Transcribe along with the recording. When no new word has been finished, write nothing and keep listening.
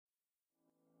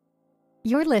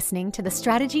You're listening to the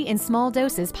Strategy in Small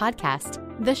Doses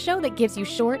podcast, the show that gives you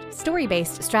short,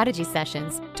 story-based strategy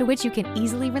sessions to which you can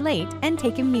easily relate and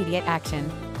take immediate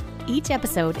action. Each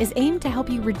episode is aimed to help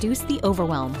you reduce the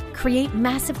overwhelm, create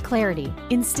massive clarity,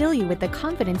 instill you with the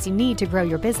confidence you need to grow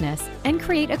your business, and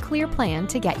create a clear plan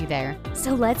to get you there.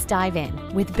 So let's dive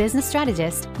in with business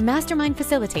strategist, mastermind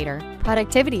facilitator,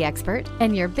 productivity expert,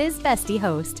 and your biz bestie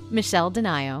host, Michelle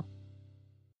Donaio.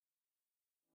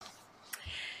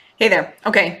 Hey there.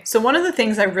 Okay, so one of the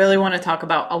things I really want to talk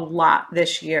about a lot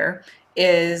this year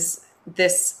is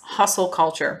this hustle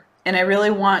culture. And I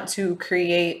really want to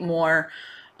create more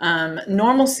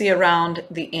normalcy around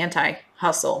the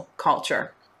anti-hustle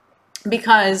culture.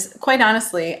 Because quite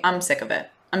honestly, I'm sick of it.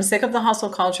 I'm sick of the hustle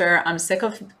culture. I'm sick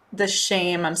of the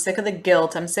shame. I'm sick of the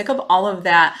guilt. I'm sick of all of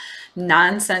that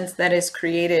nonsense that is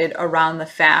created around the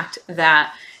fact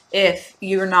that if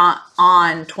you're not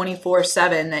on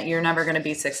 24/7, that you're never going to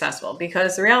be successful,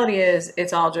 because the reality is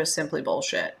it's all just simply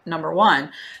bullshit. Number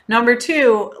one. Number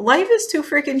two, life is too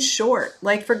freaking short.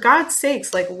 Like, for God's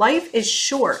sakes, like, life is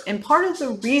short. And part of the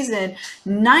reason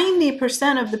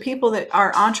 90% of the people that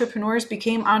are entrepreneurs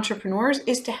became entrepreneurs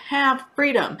is to have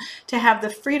freedom, to have the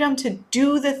freedom to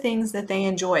do the things that they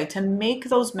enjoy, to make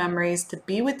those memories, to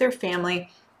be with their family,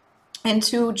 and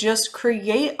to just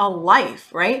create a life,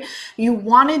 right? You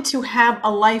wanted to have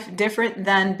a life different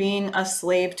than being a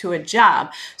slave to a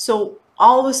job. So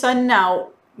all of a sudden now,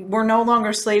 we're no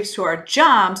longer slaves to our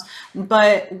jobs,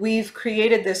 but we've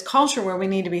created this culture where we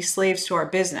need to be slaves to our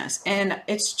business. And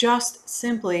it's just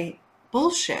simply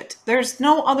bullshit. There's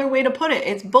no other way to put it.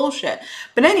 It's bullshit.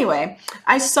 But anyway,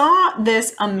 I saw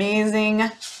this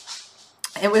amazing,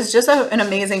 it was just an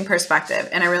amazing perspective,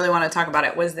 and I really want to talk about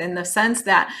it, was in the sense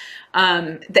that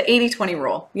the 80-20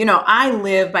 rule. You know, I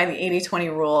live by the 80-20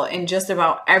 rule in just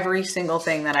about every single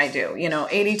thing that I do. You know,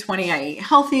 80-20, I eat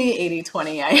healthy,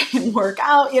 80-20, I work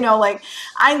out, you know, like,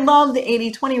 I love the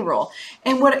 80-20 rule.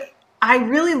 And what I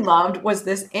really loved was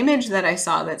this image that I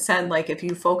saw that said, like, if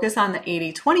you focus on the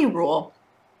 80-20 rule,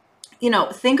 you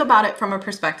know, think about it from a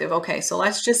perspective. Okay, so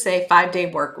let's just say 5-day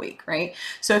work week, right?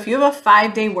 So if you have a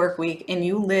 5-day work week and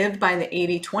you live by the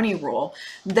 80-20 rule,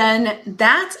 then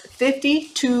that's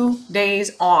 52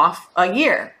 days off a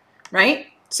year, right?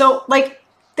 So, like,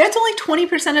 that's only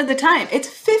 20% of the time. It's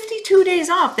 52 days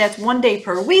off. That's 1 day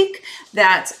per week.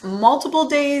 That's multiple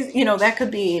days. You know, that could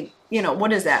be, you know,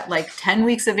 what is that? Like 10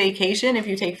 weeks of vacation if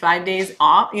you take 5 days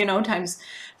off, you know, times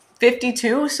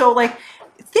 52. So, like,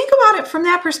 think about it from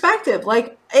that perspective.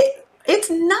 Like, it's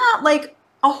not like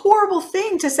a horrible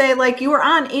thing to say, like, you are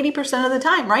on 80% of the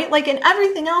time, right? Like, in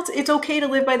everything else, it's okay to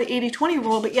live by the 80-20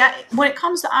 rule, but yet when it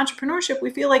comes to entrepreneurship,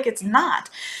 we feel like it's not.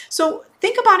 So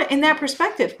think about it in that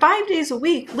perspective. 5 days a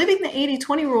week, living the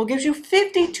 80-20 rule gives you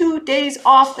 52 days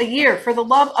off a year, for the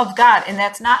love of God. And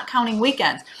that's not counting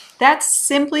weekends. That's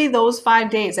simply those 5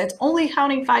 days. That's only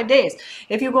counting 5 days.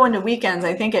 If you go into weekends,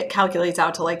 I think it calculates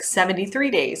out to like 73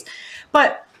 days.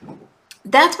 But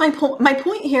that's my point. My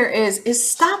point here is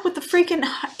stop with the freaking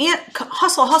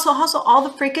hustle all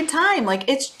the freaking time. Like,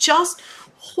 it's just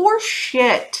horse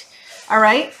shit. All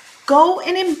right? Go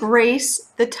and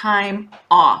embrace the time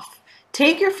off.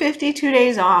 Take your 52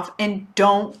 days off and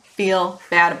don't feel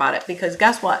bad about it, because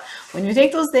guess what? When you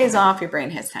take those days off, your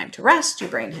brain has time to rest. Your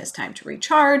brain has time to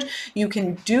recharge. You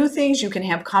can do things. You can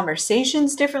have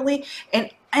conversations differently.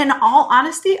 And in all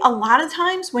honesty, a lot of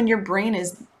times when your brain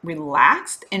is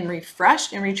relaxed and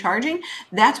refreshed and recharging,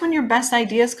 that's when your best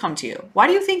ideas come to you. Why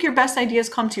do you think your best ideas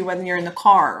come to you when you're in the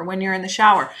car or when you're in the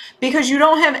shower? Because you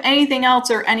don't have anything else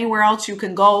or anywhere else you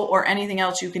can go or anything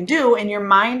else you can do, and your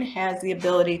mind has the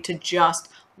ability to just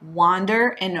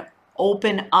wander and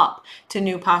open up to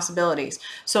new possibilities.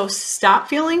 So stop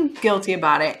feeling guilty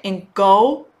about it and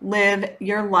go live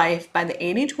your life by the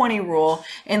 80-20 rule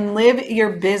and live your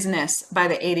business by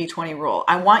the 80-20 rule.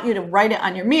 I want you to write it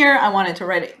on your mirror. I want you to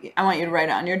write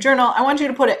it on your journal. I want you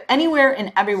to put it anywhere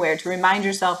and everywhere to remind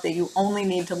yourself that you only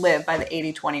need to live by the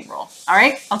 80-20 rule. All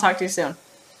right? I'll talk to you soon.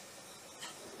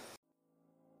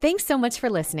 Thanks so much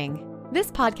for listening. This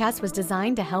podcast was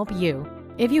designed to help you.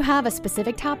 If you have a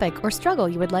specific topic or struggle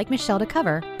you would like Michelle to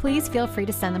cover, please feel free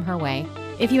to send them her way.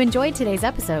 If you enjoyed today's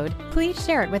episode, please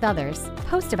share it with others,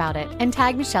 post about it, and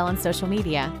tag Michelle on social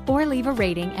media, or leave a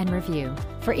rating and review.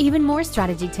 For even more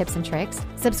strategy tips and tricks,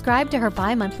 subscribe to her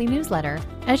bi-monthly newsletter,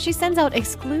 as she sends out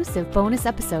exclusive bonus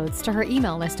episodes to her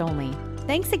email list only.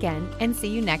 Thanks again, and see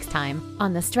you next time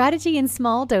on the Strategy in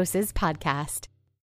Small Doses podcast.